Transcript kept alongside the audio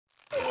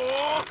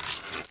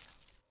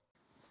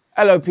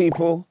Hello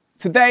people.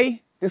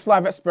 Today, this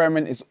live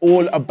experiment is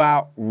all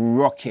about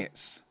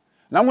rockets.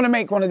 Now I'm going to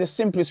make one of the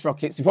simplest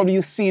rockets. You've probably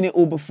seen it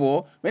all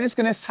before. We're just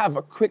going to have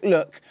a quick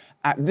look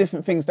at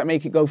different things that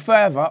make it go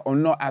further or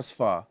not as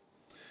far.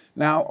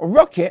 Now a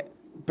rocket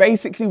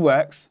basically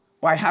works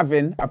by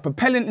having a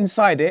propellant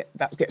inside it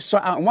that gets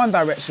shot out in one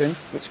direction,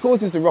 which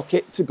causes the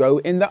rocket to go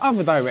in the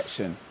other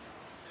direction.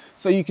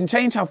 So you can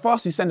change how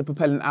fast you send the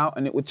propellant out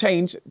and it will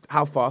change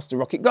how fast the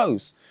rocket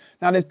goes.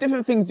 Now there's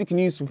different things you can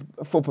use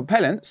for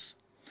propellants.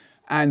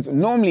 And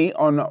normally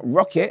on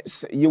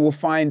rockets, you will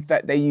find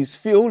that they use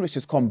fuel, which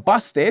is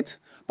combusted.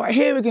 But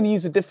here we're going to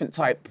use a different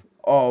type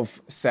of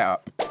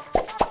setup.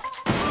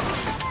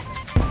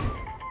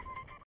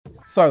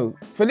 So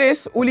for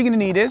this, all you're going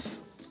to need is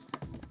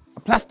a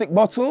plastic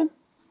bottle,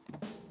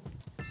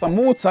 some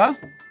water,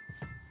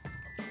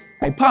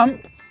 a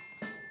pump,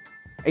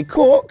 a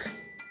cork,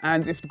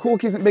 and if the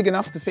cork isn't big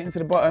enough to fit into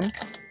the bottom,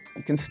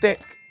 you can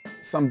stick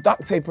some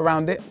duct tape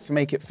around it to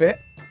make it fit.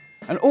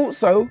 And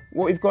also,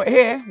 what we've got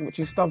here, which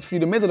you stub through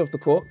the middle of the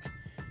cork,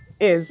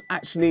 is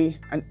actually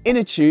an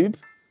inner tube.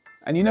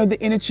 And you know the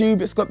inner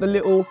tube, it's got the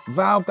little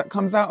valve that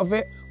comes out of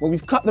it? Well,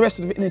 we've cut the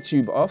rest of the inner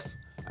tube off,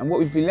 and what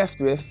we've been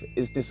left with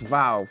is this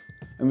valve.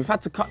 And we've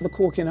had to cut the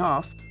cork in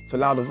half to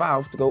allow the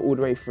valve to go all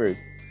the way through.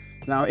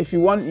 Now, if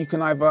you want, you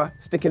can either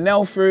stick a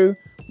nail through,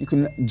 you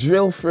can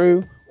drill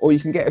through, or you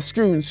can get a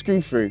screw and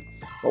screw through.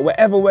 But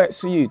whatever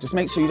works for you, just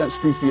make sure you don't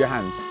screw through your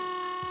hand.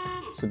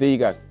 So there you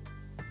go.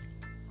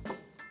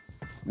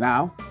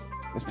 Now,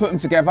 let's put them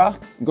together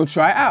and go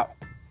try it out.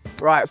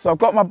 Right, so I've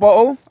got my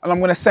bottle and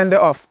I'm gonna send it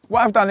off.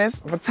 What I've done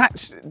is I've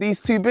attached these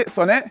two bits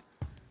on it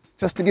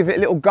just to give it a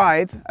little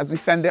guide as we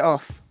send it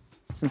off.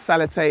 Some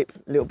sellotape,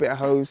 a little bit of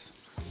hose,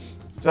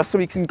 just so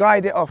we can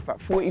guide it off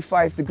at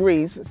 45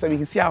 degrees so we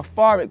can see how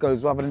far it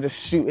goes rather than just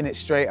shooting it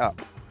straight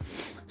up.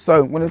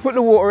 So I'm gonna put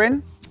the water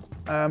in,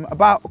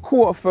 about a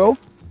quarter full.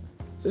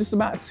 So this is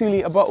about a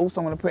 2-litre bottle, so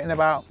I'm gonna put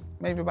in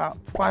maybe about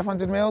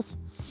 500 mils.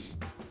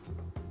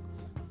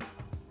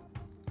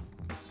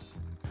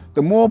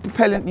 The more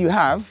propellant you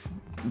have,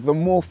 the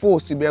more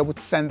force you'll be able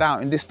to send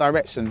out in this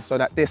direction so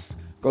that this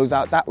goes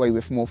out that way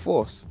with more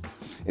force.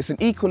 It's an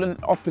equal and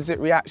opposite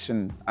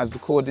reaction as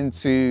according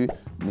to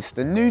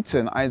Mr.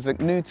 Newton,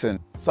 Isaac Newton.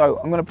 So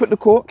I'm gonna put the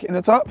cork in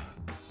the top,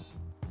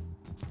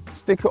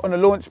 stick it on the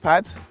launch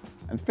pad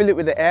and fill it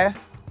with the air,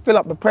 fill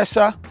up the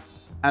pressure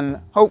and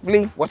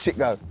hopefully watch it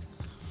go.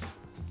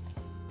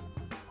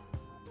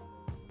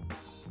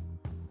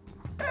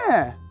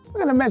 Yeah,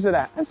 we're gonna measure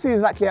that and see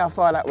exactly how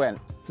far that went.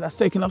 So that's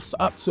taken us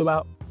up to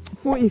about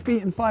 40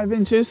 feet and 5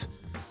 inches.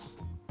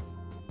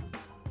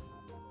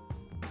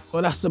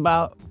 Well, that's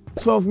about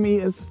 12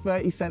 meters,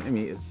 30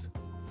 centimeters.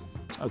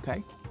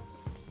 Okay,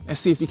 let's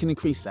see if we can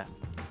increase that.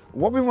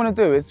 What we want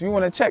to do is we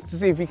want to check to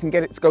see if we can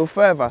get it to go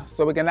further.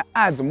 So we're going to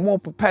add more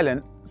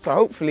propellant. So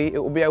hopefully it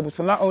will be able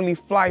to not only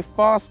fly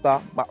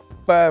faster, but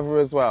further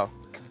as well.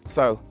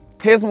 So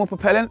here's more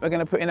propellant. We're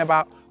going to put in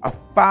about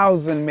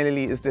 1,000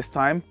 milliliters this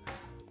time.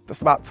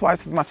 That's about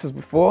twice as much as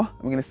before. And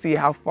we're going to see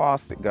how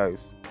fast it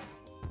goes.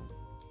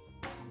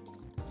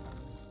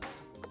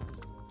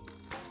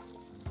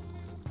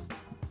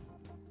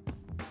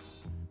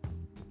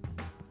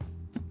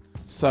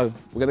 So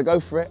we're going to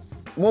go for it.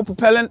 More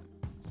propellant.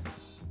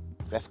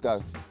 Let's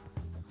go.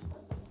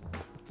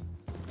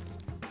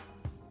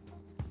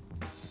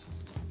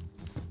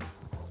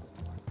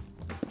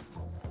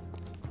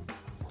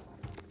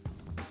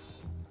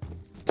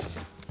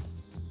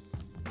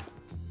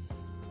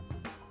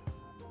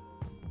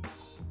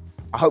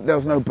 I hope there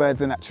was no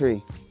birds in that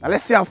tree. Now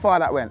let's see how far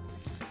that went.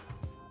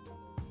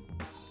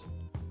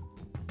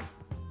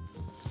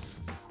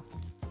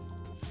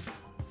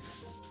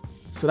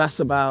 So that's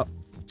about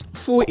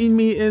 14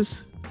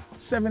 meters,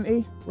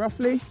 70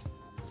 roughly,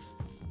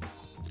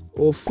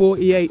 or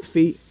 48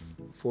 feet,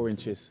 4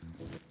 inches.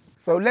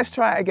 So let's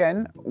try it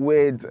again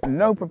with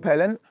no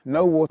propellant,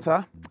 no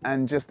water,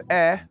 and just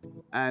air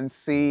and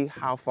see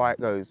how far it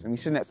goes. And we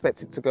shouldn't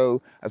expect it to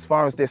go as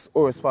far as this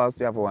or as far as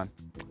the other one.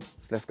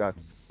 So let's go.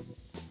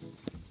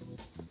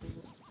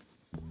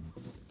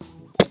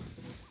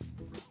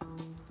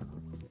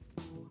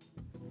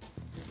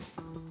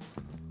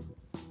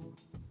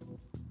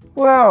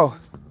 Well,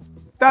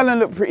 that one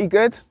looked pretty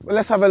good, but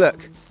let's have a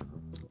look.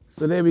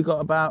 So there we got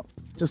about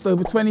just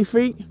over 20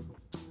 feet,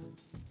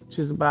 which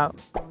is about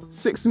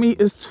 6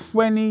 meters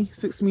 20,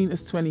 6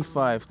 meters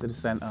 25 to the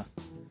center.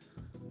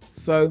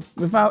 So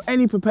without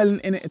any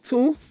propellant in it at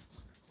all,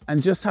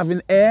 and just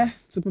having air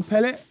to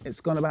propel it,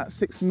 it's gone about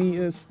 6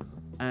 meters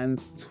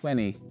and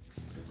 20.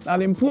 Now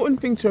the important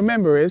thing to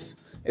remember is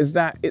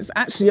that it's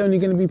actually only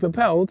going to be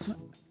propelled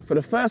for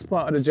the first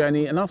part of the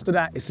journey, and after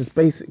that it's just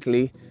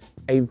basically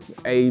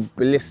a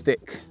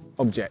ballistic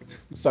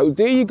object. So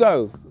there you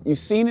go. You've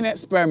seen an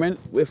experiment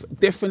with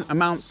different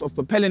amounts of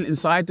propellant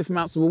inside, different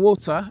amounts of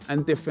water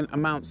and different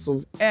amounts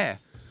of air.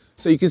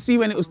 So you can see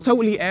when it was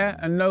totally air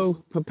and no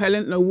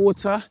propellant, no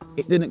water,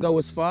 it didn't go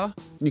as far.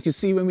 And you can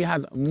see when we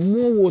had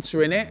more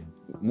water in it,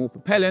 more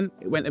propellant,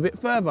 it went a bit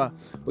further.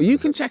 Well, you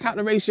can check out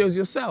the ratios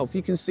yourself.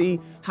 You can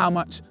see how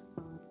much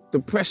the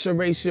pressure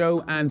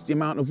ratio and the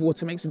amount of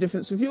water makes a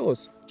difference with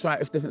yours. Try it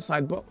with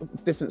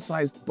different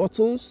sized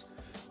bottles,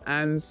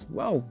 and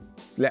well,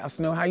 let us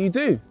know how you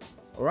do.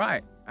 All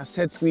right, that's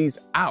Head Squeeze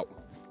out.